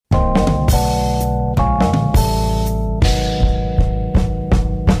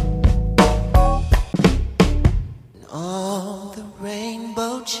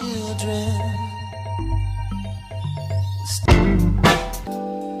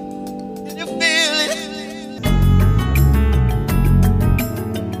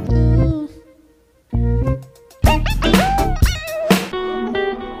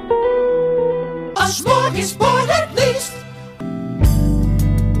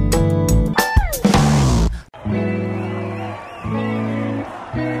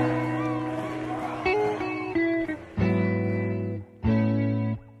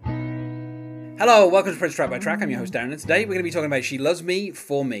Hello, welcome to Prince Track by Track. I'm your host Darren, and today we're going to be talking about She Loves Me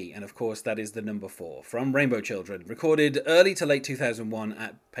for Me, and of course that is the number 4 from Rainbow Children, recorded early to late 2001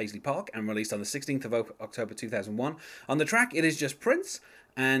 at Paisley Park and released on the 16th of October 2001. On the track it is just Prince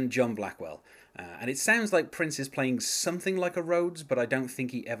and John Blackwell. And it sounds like Prince is playing something like a Rhodes, but I don't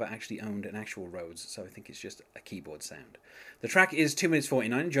think he ever actually owned an actual Rhodes, so I think it's just a keyboard sound. The track is 2 minutes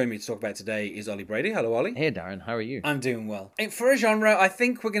 49. Joining me to talk about today is Ollie Brady. Hello, Ollie. Hey, Darren. How are you? I'm doing well. For a genre, I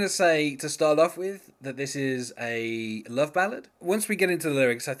think we're going to say, to start off with, that this is a love ballad. Once we get into the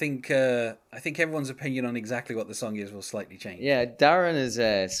lyrics, I think everyone's opinion on exactly what the song is will slightly change. Yeah, Darren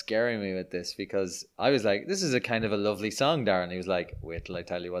is scaring me with this because I was like, this is a kind of a lovely song, Darren. He was like, wait till I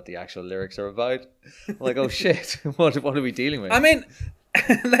tell you what the actual lyrics are about. I'm like, oh shit, what are we dealing with? I mean,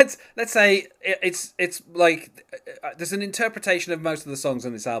 let's say it's like there's an interpretation of most of the songs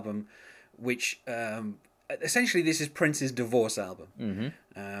on this album, which essentially this is Prince's divorce album.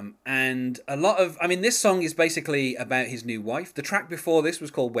 Mm-hmm. And a lot of, this song is basically about his new wife. The track before this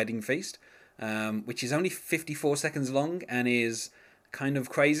was called Wedding Feast, which is only 54 seconds long and is kind of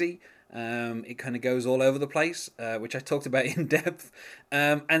crazy. It kind of goes all over the place, which I talked about in depth.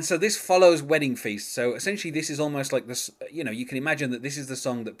 And so this follows Wedding Feast. So essentially this is almost like this, you can imagine that this is the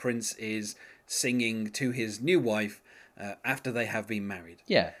song that Prince is singing to his new wife after they have been married.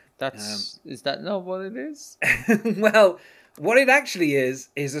 Yeah, is that not what it is? Well, what it actually is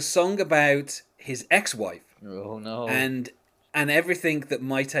a song about his ex-wife. Oh no. And everything that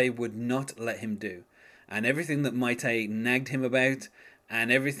Maite would not let him do. And everything that Maite nagged him about. And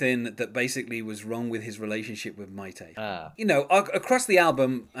everything that basically was wrong with his relationship with Maite. Across the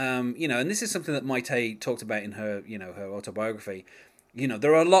album, and this is something that Maite talked about in her, her autobiography.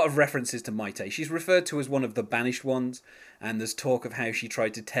 There are a lot of references to Maite. She's referred to as one of the banished ones, and there's talk of how she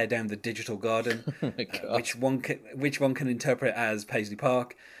tried to tear down the digital garden, which one can interpret as Paisley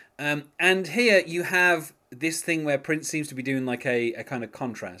Park. And here you have this thing where Prince seems to be doing like a kind of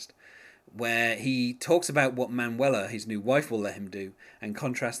contrast, where he talks about what Manuela, his new wife, will let him do, and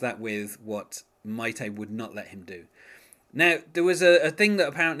contrasts that with what Maite would not let him do. Now, there was a thing that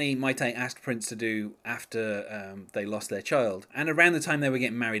apparently Maite asked Prince to do after they lost their child, and around the time they were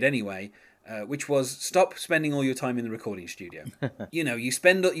getting married anyway, which was stop spending all your time in the recording studio. You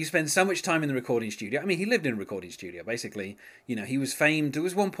spend so much time in the recording studio. I mean, he lived in a recording studio, basically. He was famed. There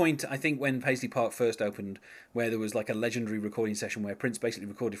was one point, I think, when Paisley Park first opened, where there was like a legendary recording session where Prince basically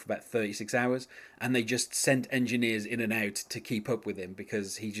recorded for about 36 hours, and they just sent engineers in and out to keep up with him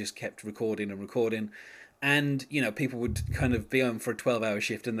because he just kept recording and recording. And, people would kind of be on for a 12-hour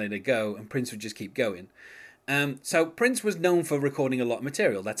shift and then they'd go, and Prince would just keep going. So Prince was known for recording a lot of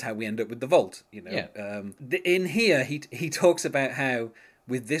material. That's how we end up with The Vault, Yeah. In here, he talks about how,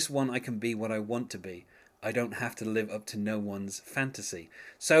 with this one, I can be what I want to be. I don't have to live up to no one's fantasy.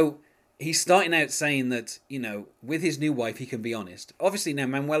 So he's starting out saying that, with his new wife, he can be honest. Obviously, now,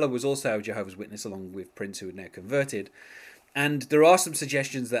 Manuela was also a Jehovah's Witness, along with Prince, who had now converted. And there are some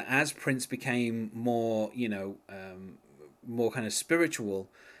suggestions that as Prince became more, more kind of spiritual,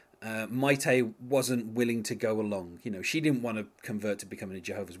 Maite wasn't willing to go along. She didn't want to convert to becoming a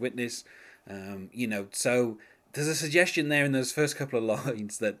Jehovah's Witness. So there's a suggestion there in those first couple of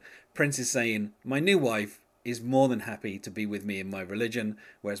lines that Prince is saying, my new wife is more than happy to be with me in my religion,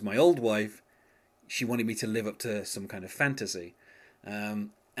 whereas my old wife, she wanted me to live up to some kind of fantasy.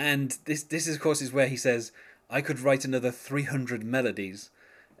 And this of course, is where he says, I could write another 300 melodies.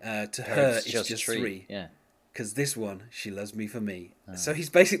 To her, it's just three. Yeah. Because this one, she loves me for me. Oh. So he's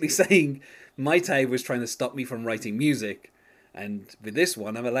basically saying, Maite was trying to stop me from writing music, and with this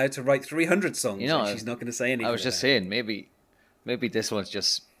one, I'm allowed to write 300 songs, and she's not going to say anything. I was just saying, maybe this one's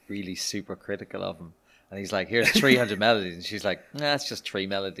just really super critical of him. And he's like, here's 300 melodies. And she's like, nah, it's just 3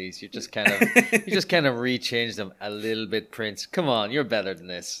 melodies. You just kind of rechange them a little bit, Prince. Come on, you're better than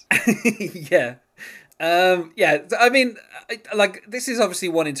this. Yeah. This is obviously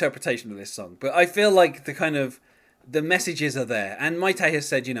one interpretation of this song, but I feel like the messages are there. And Maite has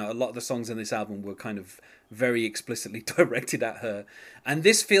said, a lot of the songs in this album were kind of very explicitly directed at her. And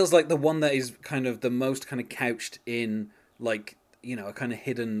this feels like the one that is kind of the most kind of couched in, like, a kind of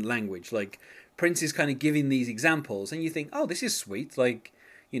hidden language. Like, Prince is kind of giving these examples, and you think, oh, this is sweet. Like,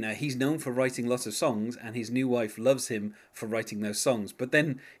 he's known for writing lots of songs, and his new wife loves him for writing those songs. But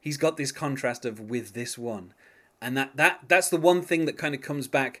then he's got this contrast of with this one. And that's the one thing that kind of comes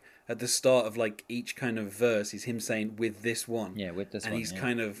back at the start of like each kind of verse is him saying with this one. Yeah, with this one. And he's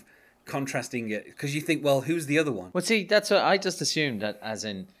kind of contrasting it because you think, well, who's the other one? Well, see, that's what I just assumed, that as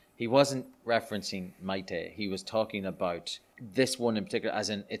in he wasn't referencing Maite. He was talking about this one in particular, as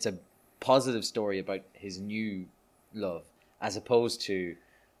in it's a positive story about his new love, as opposed to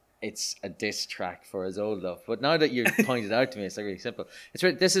it's a diss track for his old love. But now that you pointed out to me, it's like really simple.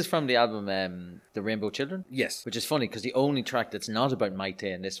 This is from the album The Rainbow Children. Yes. Which is funny because the only track that's not about Maite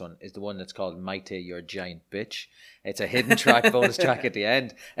in this one is the one that's called Maite, You're a Giant Bitch. It's a hidden track, bonus track at the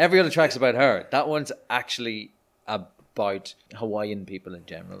end. Every other track's about her. That one's actually about Hawaiian people in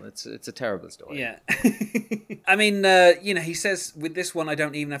general. It's a terrible story. Yeah. I mean, he says, with this one, I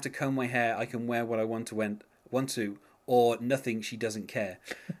don't even have to comb my hair. I can wear what I want to, or nothing, she doesn't care.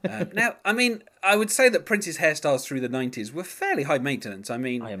 Now, I mean, I would say that Prince's hairstyles through the 90s were fairly high maintenance. I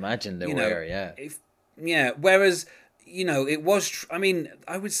mean, I imagine they were, yeah. Whereas, it was,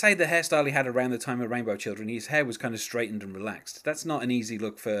 I would say the hairstyle he had around the time of Rainbow Children, his hair was kind of straightened and relaxed. That's not an easy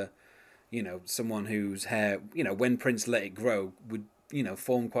look for, someone whose hair, when Prince let it grow, would,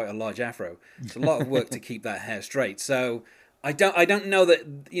 form quite a large afro. It's a lot of work to keep that hair straight. So I don't know that,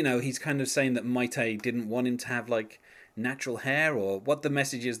 he's kind of saying that Maite didn't want him to have, like, natural hair, or what the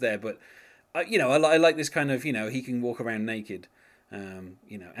message is there, but I like this kind of, he can walk around naked,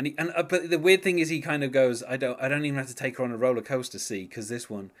 but the weird thing is he kind of goes, I don't even have to take her on a roller coaster, see, because this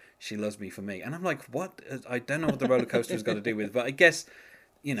one, she loves me for me. And I'm like, what? I don't know what the roller coaster has got to do with, but I guess,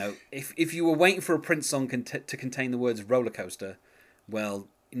 if you were waiting for a Prince song to contain the words roller coaster, well,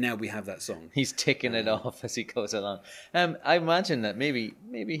 now we have that song. He's ticking it off as he goes along. I imagine that maybe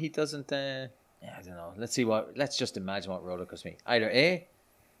he doesn't. I don't know. Let's just imagine what roller coaster means. Either A,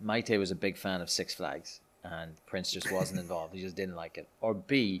 Maite was a big fan of Six Flags and Prince just wasn't involved. He just didn't like it. Or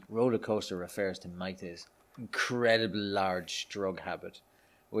B, roller coaster refers to Maite's incredibly large drug habit,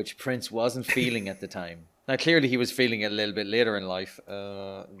 which Prince wasn't feeling at the time. Now, clearly he was feeling it a little bit later in life,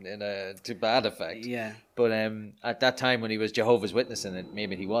 to bad effect. Yeah. But at that time when he was Jehovah's Witnessing it,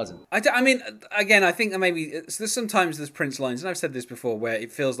 maybe he wasn't. I mean, again, I think that maybe sometimes there's Prince lines, and I've said this before, where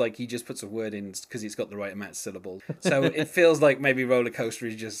it feels like he just puts a word in because it's got the right amount of syllables. So it feels like maybe roller coaster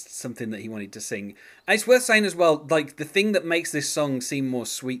is just something that he wanted to sing. And it's worth saying as well, like, the thing that makes this song seem more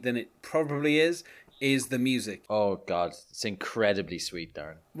sweet than it probably is the music. Oh God, it's incredibly sweet,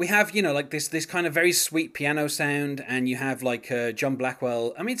 Darren. We have, like this kind of very sweet piano sound, and you have like John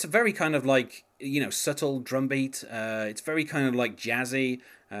Blackwell. I mean, it's a very kind of like, subtle drum beat. It's very kind of like jazzy.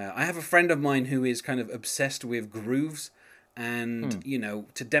 I have a friend of mine who is kind of obsessed with grooves, and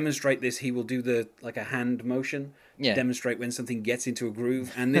to demonstrate this, he will do a hand motion to demonstrate when something gets into a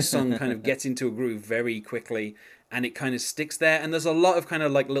groove. And this song kind of gets into a groove very quickly, and it kind of sticks there. And there's a lot of kind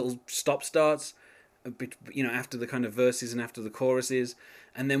of like little stop starts, after the kind of verses and after the choruses,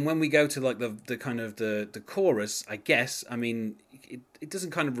 and then when we go to like the kind of the chorus, I guess, I mean, it doesn't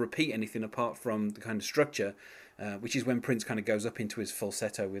kind of repeat anything apart from the kind of structure, which is when Prince kind of goes up into his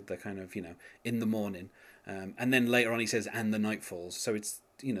falsetto with the kind of in the morning, and then later on he says and the night falls. So it's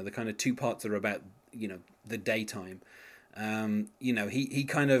the kind of two parts are about the daytime. He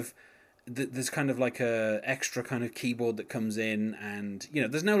kind of. There's kind of like a extra kind of keyboard that comes in, and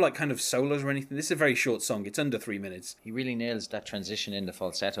there's no like kind of solos or anything. This is a very short song. It's under 3 minutes. He really nails that transition into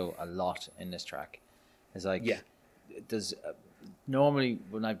falsetto a lot in this track. It's like, there's normally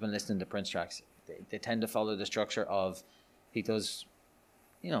when I've been listening to Prince tracks, they tend to follow the structure of, he does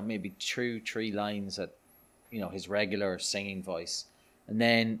maybe 2-3 lines at his regular singing voice, and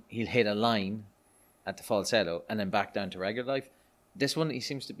then he'll hit a line at the falsetto and then back down to regular life. This one, he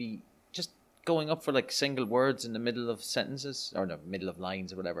seems to be just going up for like single words in the middle of sentences, or no, middle of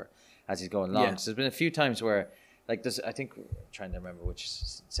lines or whatever, as he's going along. So there's been a few times where, like, there's, I think, I'm trying to remember which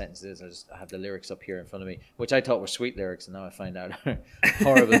sentence it is. I have the lyrics up here in front of me, which I thought were sweet lyrics, and now I find out are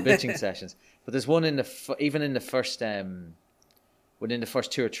horrible bitching sessions. But there's one even in the first, within the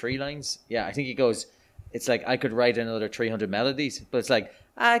first 2 or 3 lines. Yeah, I think he goes, it's like, I could write another 300 melodies, but it's like,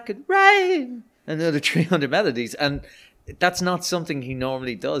 I could write another 300 melodies, and that's not something he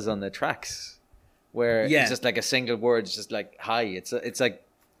normally does on the tracks, where it's just like a single word. It's just like hi. It's like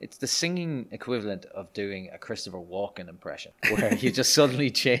it's the singing equivalent of doing a Christopher Walken impression, where you just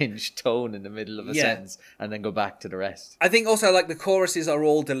suddenly change tone in the middle of a sentence and then go back to the rest. I think also like the choruses are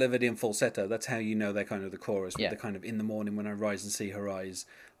all delivered in falsetto. That's how they're kind of the chorus. With the kind of in the morning when I rise and see her eyes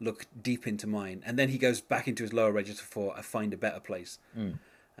look deep into mine, and then he goes back into his lower register for I find a better place.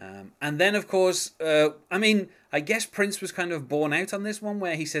 And then, of course, I guess Prince was kind of borne out on this one,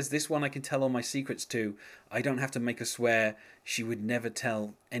 where he says, this one I can tell all my secrets to. I don't have to make her swear she would never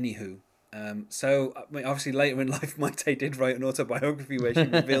tell anywho. So, obviously, later in life, Maite did write an autobiography where she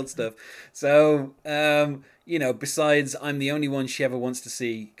revealed stuff. So, besides, I'm the only one she ever wants to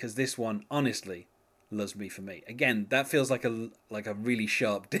see, because this one, honestly, loves me for me. Again, that feels like a really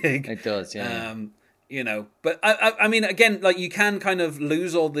sharp dig. It does, yeah. But I mean, again, like, you can kind of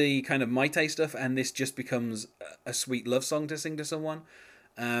lose all the kind of Maite stuff, and this just becomes a sweet love song to sing to someone.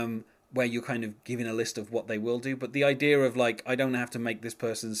 where you're kind of giving a list of what they will do. But the idea of like, I don't have to make this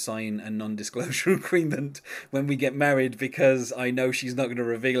person sign a non-disclosure agreement when we get married because I know she's not going to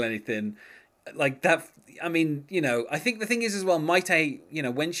reveal anything, like that. I mean, I think the thing is as well, Maite,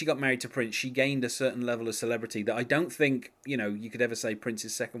 when she got married to Prince, she gained a certain level of celebrity that I don't think, you could ever say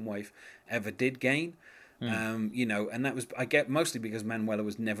Prince's second wife ever did gain. And that was, I get, mostly because Manuela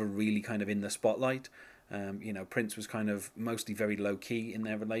was never really kind of in the spotlight. Prince was kind of mostly very low key in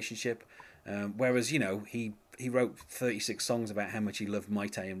their relationship. Whereas, he wrote 36 songs about how much he loved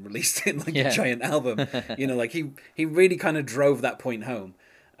Maite and released it like a giant album. Like he really kind of drove that point home.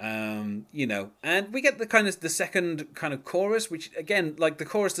 And we get the second kind of chorus, which again, like the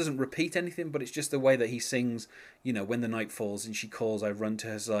chorus doesn't repeat anything, but it's just the way that he sings, when the night falls and she calls, I run to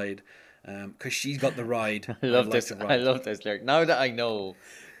her side, because she's got the ride. I love this. I love this lyric. Now that I know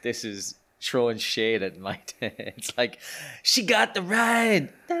this is throwing shade at my day, it's like, she got the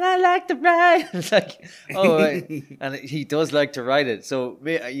ride and I like the ride. It's like, and he does like to ride it. So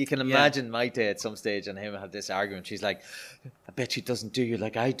you can imagine Maite at some stage and him have this argument. She's like, I bet she doesn't do you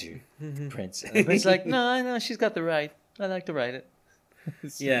like I do, Prince. And Prince like, no, she's got the ride. I like to ride it.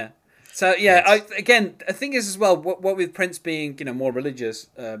 Yeah. So the thing is as well, what with Prince being more religious,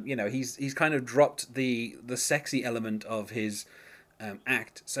 he's kind of dropped the sexy element of his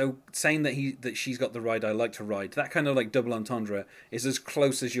act. So saying that she's got the ride, I like to ride, that kind of like double entendre is as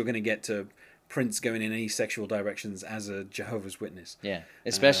close as you're going to get to Prince going in any sexual directions as a Jehovah's Witness. Yeah,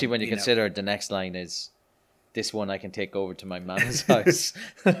 especially when you consider the next line is, this one I can take over to my mama's house.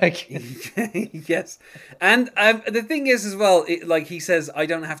 Like, yes. And the thing is as well, like he says, I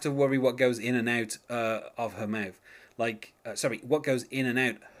don't have to worry what goes in and out of her mouth. Like, what goes in and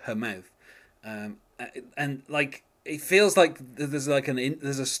out her mouth. And like, it feels like there's like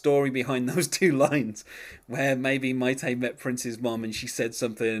there's a story behind those two lines where maybe Maite met Prince's mom and she said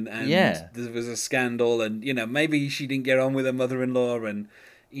something and there was a scandal and, maybe she didn't get on with her mother-in-law and,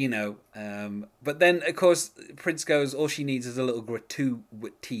 but then of course Prince goes, all she needs is a little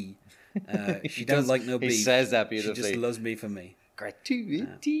gratuity. She don't like no beef. He says that beautifully. She just loves me for me.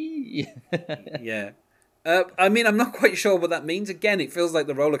 Gratuity. Yeah. I mean, I'm not quite sure what that means. Again, it feels like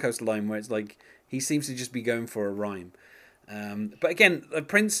the roller coaster line where it's like he seems to just be going for a rhyme. But again,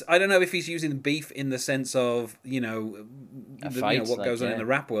 Prince, I don't know if he's using beef in the sense of what goes on in the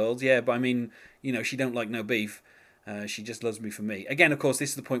rap world. Yeah, but I mean, she don't like no beef. She just loves me for me. Again, of course,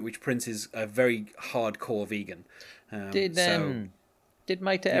 this is the point which Prince is a very hardcore vegan. Did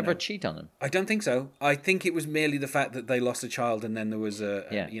Maite ever cheat on him? I don't think so. I think it was merely the fact that they lost a child and then there was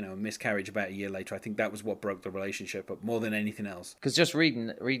a miscarriage about a year later. I think that was what broke the relationship up more than anything else. Because just reading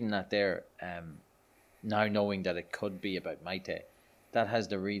that there, now knowing that it could be about Maite, that has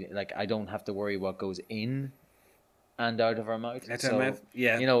the reading. Like, I don't have to worry what goes in and out of her mouth. Her mouth?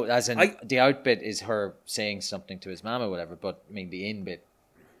 Yeah. As in the out bit is her saying something to his mom or whatever, but I mean the in bit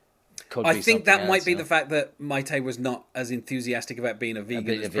could be I think that might be the fact that Maite was not as enthusiastic about being a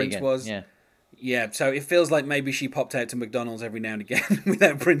vegan as Prince was. Yeah. Yeah, so it feels like maybe she popped out to McDonald's every now and again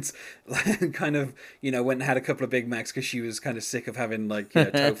without Prince, kind of, went and had a couple of Big Macs because she was kind of sick of having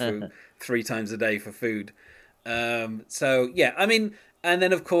tofu 3 times a day for food. So yeah, I mean, and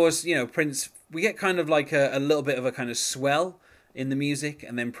then of course, Prince, we get kind of like a little bit of a kind of swell in the music,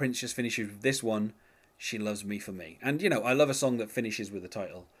 and then Prince just finishes with this one, She Loves Me For Me. And, I love a song that finishes with the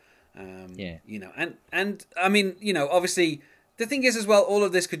title. And I mean, obviously the thing is as well, all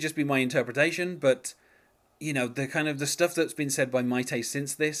of this could just be my interpretation, but the kind of the stuff that's been said by Maite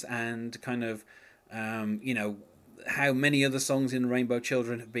since this, and kind of how many other songs in Rainbow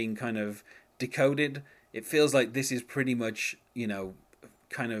Children have been kind of decoded, it feels like this is pretty much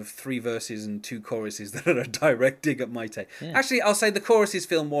kind of 3 verses and 2 choruses that are a direct dig at Maite. Actually, I'll say the choruses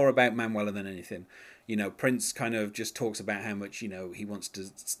feel more about Manuela than anything. Prince kind of just talks about how much, he wants to,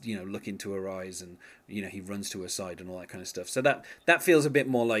 look into her eyes, and, he runs to her side and all that kind of stuff. So that feels a bit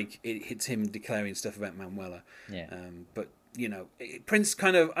more like it's him declaring stuff about Manuela. Yeah. But, Prince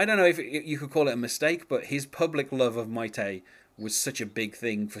kind of, I don't know if you could call it a mistake, but his public love of Maite was such a big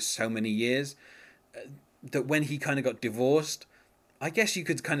thing for so many years that when he kind of got divorced, I guess you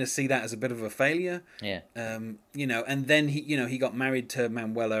could kind of see that as a bit of a failure. Yeah. And then he got married to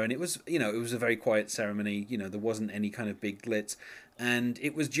Manuela, and it was a very quiet ceremony. There wasn't any kind of big glitz, and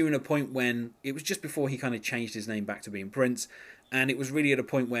it was during a point when it was just before he kind of changed his name back to being Prince, and it was really at a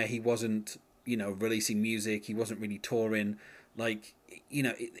point where he wasn't, releasing music, he wasn't really touring, like,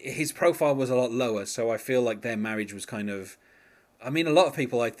 his profile was a lot lower. So I feel like their marriage was kind of, I mean, a lot of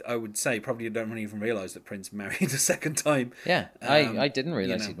people, I would say, probably don't even realise that Prince married a second time. Yeah, I didn't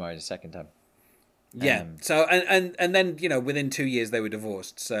realise he'd married a second time. Yeah. So and then within 2 years they were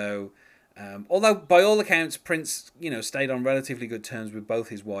divorced. So although by all accounts Prince stayed on relatively good terms with both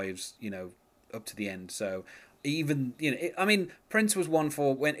his wives up to the end. So even I mean Prince was one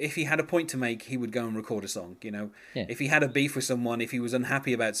for when if he had a point to make he would go and record a song. Yeah. If he had a beef with someone, if he was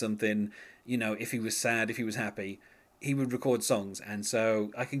unhappy about something, if he was sad, if he was happy, he would record songs. And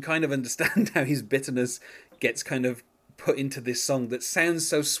so I can kind of understand how his bitterness gets kind of put into this song that sounds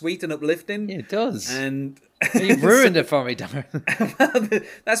so sweet and uplifting. Yeah, it does. And you ruined it for me, Darren. Well,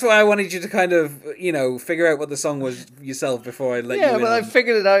 that's why I wanted you to kind of, figure out what the song was yourself before I let you in. Yeah, well, I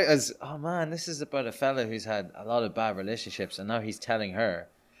figured it out as, oh man, this is about a fella who's had a lot of bad relationships, and now he's telling her.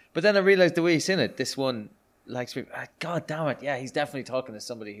 But then I realized the way he's in it, this one likes me. God damn it, yeah, he's definitely talking to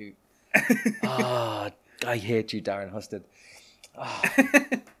somebody who. I hate you, Darren Husted.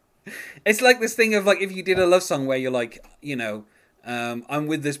 It's like this thing of like if you did a love song where you're like, I'm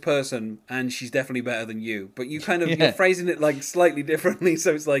with this person and she's definitely better than you, but you kind of you're phrasing it like slightly differently,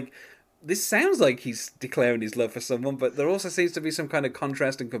 so it's like this sounds like he's declaring his love for someone, but there also seems to be some kind of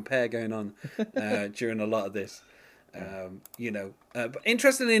contrast and compare going on during a lot of this. But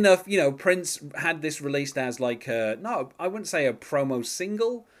interestingly enough, Prince had this released as like no, I wouldn't say a promo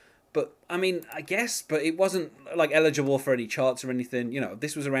single, but I mean, I guess, but it wasn't like eligible for any charts or anything.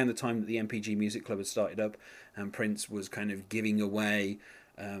 This was around the time that the MPG Music Club had started up, and Prince was kind of giving away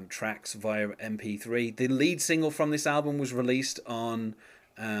tracks via MP3. The lead single from this album was released on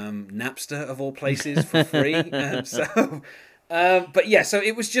Napster of all places for free. But yeah, so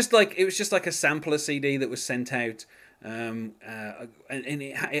it was just like a sampler CD that was sent out. And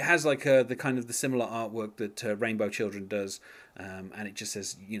it has like the kind of the similar artwork that Rainbow Children does, and it just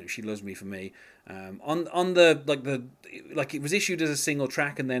says she loves me for me. On the it was issued as a single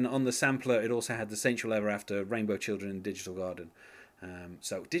track, and then on the sampler it also had the Sensual Ever After, Rainbow Children, and Digital Garden.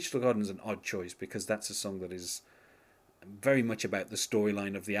 So Digital Garden is an odd choice because that's a song that is very much about the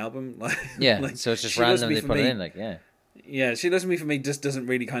storyline of the album. So it's just randomly put it in, Yeah, She Loves Me for Me just doesn't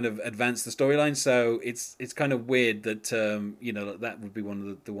really kind of advance the storyline, so it's kind of weird that that would be one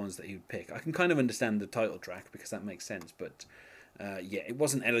of the ones that he would pick. I can kind of understand the title track because that makes sense, but it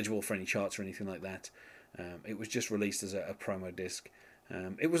wasn't eligible for any charts or anything like that. It was just released as a promo disc.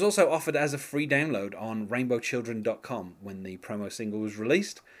 It was also offered as a free download on rainbowchildren.com when the promo single was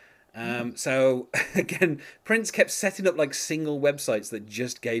released. So again, Prince kept setting up like single websites that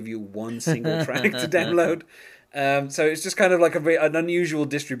just gave you one single track to download. So it's just kind of like an unusual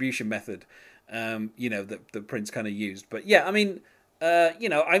distribution method, that Prince kind of used. But yeah, I mean,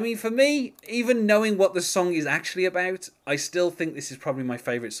 for me, even knowing what the song is actually about, I still think this is probably my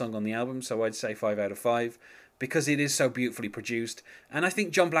favourite song on the album. So I'd say 5 out of 5 because it is so beautifully produced. And I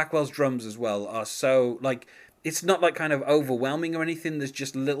think John Blackwell's drums as well are so like, it's not like kind of overwhelming or anything. There's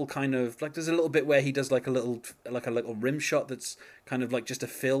just a little kind of like, there's a little bit where he does like a little rim shot that's kind of like just a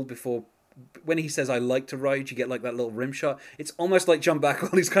fill before. When he says "I like to ride," you get like that little rim shot. It's almost like John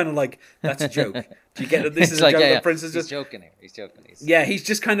Blackwell. He's kind of like, "That's a joke." Do you get that? This is like, a joke. Yeah. Prince is just joking here. He's joking. He's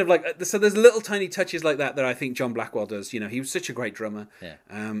just kind of like. So there's little tiny touches like that I think John Blackwell does. He was such a great drummer. Yeah.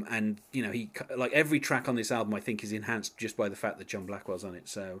 And he like every track on this album I think is enhanced just by the fact that John Blackwell's on it.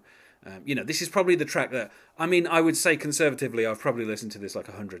 So, this is probably the track that I would say conservatively I've probably listened to this like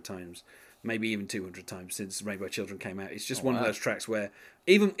 100 times. Maybe even 200 times since Rainbow Children came out. It's just one of those tracks where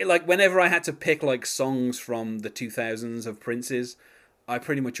even like whenever I had to pick like songs from the 2000s of Prince's, I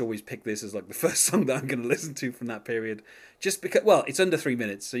pretty much always pick this as like the first song that I'm going to listen to from that period. Just because, well, it's under 3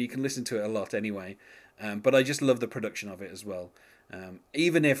 minutes, so you can listen to it a lot anyway. But I just love the production of it as well.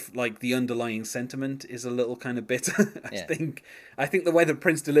 Even if like the underlying sentiment is a little kind of bitter, I think the way that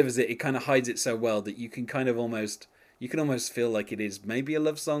Prince delivers it, it kind of hides it so well that you can kind of almost. You can almost feel like it is maybe a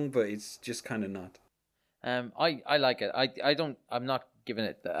love song, but it's just kind of not. I like it. I'm not giving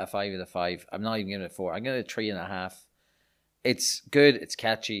it a 5 out of 5. I'm not even giving it 4. I'm giving it 3.5. It's good. It's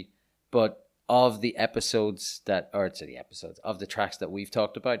catchy, but of the episodes of the tracks that we've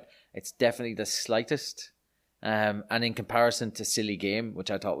talked about, it's definitely the slightest. And in comparison to "Silly Game," which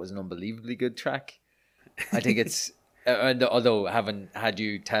I thought was an unbelievably good track, I think it's. Although I haven't had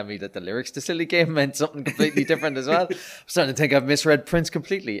you tell me that the lyrics to "Silly Game" meant something completely different as well. I'm starting to think I've misread Prince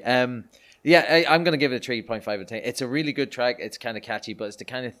completely. I'm going to give it a 3.5 out of 10. It's a really good track. It's kind of catchy, but it's the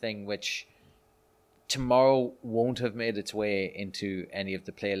kind of thing which tomorrow won't have made its way into any of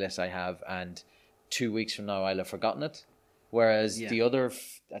the playlists I have, and 2 weeks from now I'll have forgotten it. Whereas the other,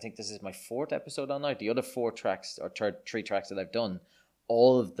 I think this is my 4th episode on now, the other 4 tracks or 3 tracks that I've done,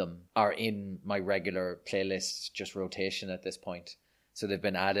 all of them are in my regular playlist, just rotation at this point. So they've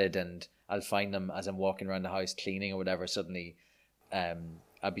been added, and I'll find them as I'm walking around the house cleaning or whatever. Suddenly,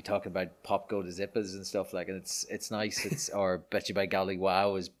 I'd be talking about Pop Go to Zippers and stuff like, and it's nice. Or Bet You by Golly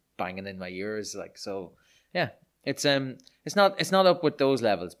Wow is banging in my ears, like, so. Yeah, it's not up with those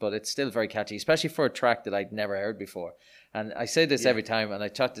levels, but it's still very catchy, especially for a track that I'd never heard before. And I say this every time, and I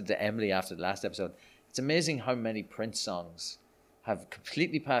talked to Emily after the last episode. It's amazing how many Prince songs have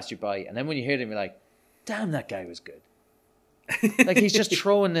completely passed you by, and then when you hear them, you're like, "Damn, that guy was good." Like, he's just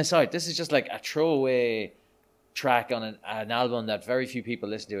throwing this out. This is just like a throwaway track on an album that very few people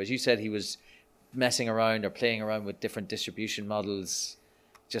listen to. As you said, he was messing around or playing around with different distribution models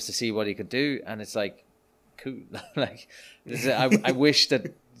just to see what he could do, and it's like, cool. Like, I wish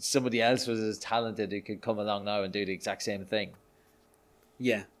that somebody else was as talented who could come along now and do the exact same thing.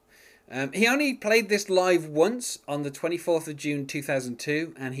 Yeah. He only played this live once on the 24th of June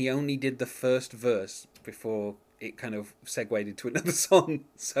 2002, and he only did the first verse before it kind of segued into another song.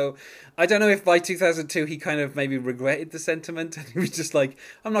 So I don't know if by 2002 he kind of maybe regretted the sentiment and he was just like,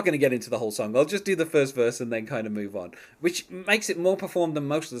 I'm not going to get into the whole song. I'll just do the first verse and then kind of move on, which makes it more performed than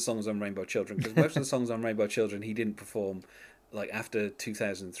most of the songs on Rainbow Children, because most of the songs on Rainbow Children he didn't perform. Like, after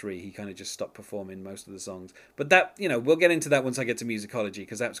 2003, he kind of just stopped performing most of the songs. But that, you know, we'll get into that once I get to Musicology,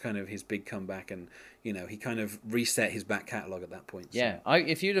 because that was kind of his big comeback, and, you know, he kind of reset his back catalogue at that point. Yeah, so,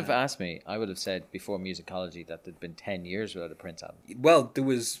 if you'd have asked me, I would have said before Musicology that there'd been 10 years without a Prince album. Well, there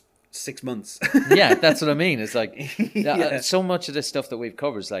was 6 months. Yeah, that's what I mean. It's like, so much of this stuff that we've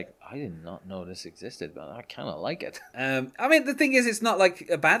covered is like, I did not know this existed, but I kind of like it. I mean, the thing is, it's not like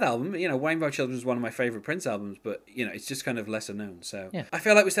a bad album. You know, Rainbow Children is one of my favourite Prince albums, but, you know, it's just kind of lesser known. So yeah. I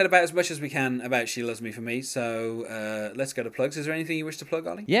feel like we said about as much as we can about She Loves Me For Me, so let's go to plugs. Is there anything you wish to plug,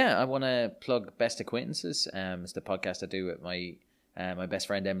 Ollie? Yeah, I want to plug Best Acquaintances. It's the podcast I do with my best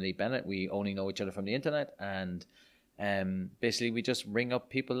friend Emily Bennett. We only know each other from the internet, and basically we just ring up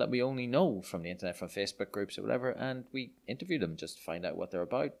people that we only know from the internet, from Facebook groups or whatever, and we interview them, just find out what they're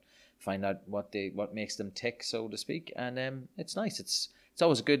about, find out what makes them tick, so to speak. And it's nice. It's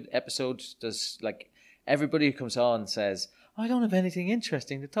always a good episode. There's like, everybody who comes on says, I don't have anything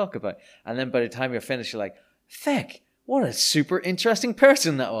interesting to talk about, and then by the time you're finished, you're like, feck, what a super interesting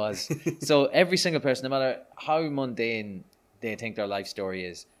person that was. So every single person, no matter how mundane they think their life story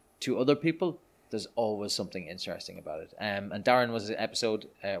is, to other people, there's always something interesting about it. And Darren was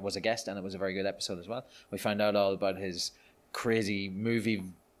a guest, and it was a very good episode as well. We found out all about his crazy movie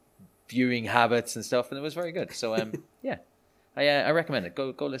viewing habits and stuff, and it was very good. So yeah, I recommend it.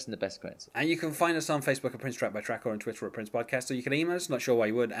 Go listen to Best Acquaintances. And you can find us on Facebook at Prince Track by Track, or on Twitter at Prince Podcast, or you can email us, not sure why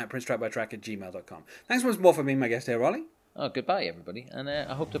you would, at princetrackbytrack@gmail.com. Thanks once more for being my guest here, Ollie. Oh, goodbye, everybody, and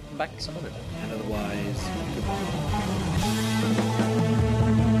I hope to come back some other time. And otherwise, goodbye.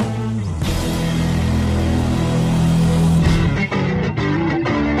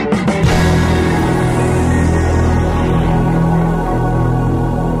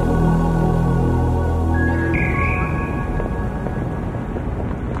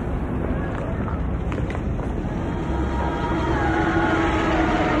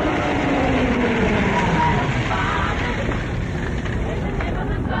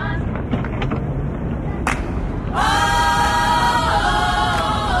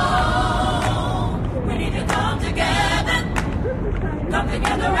 Come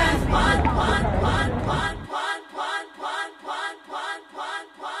together as one.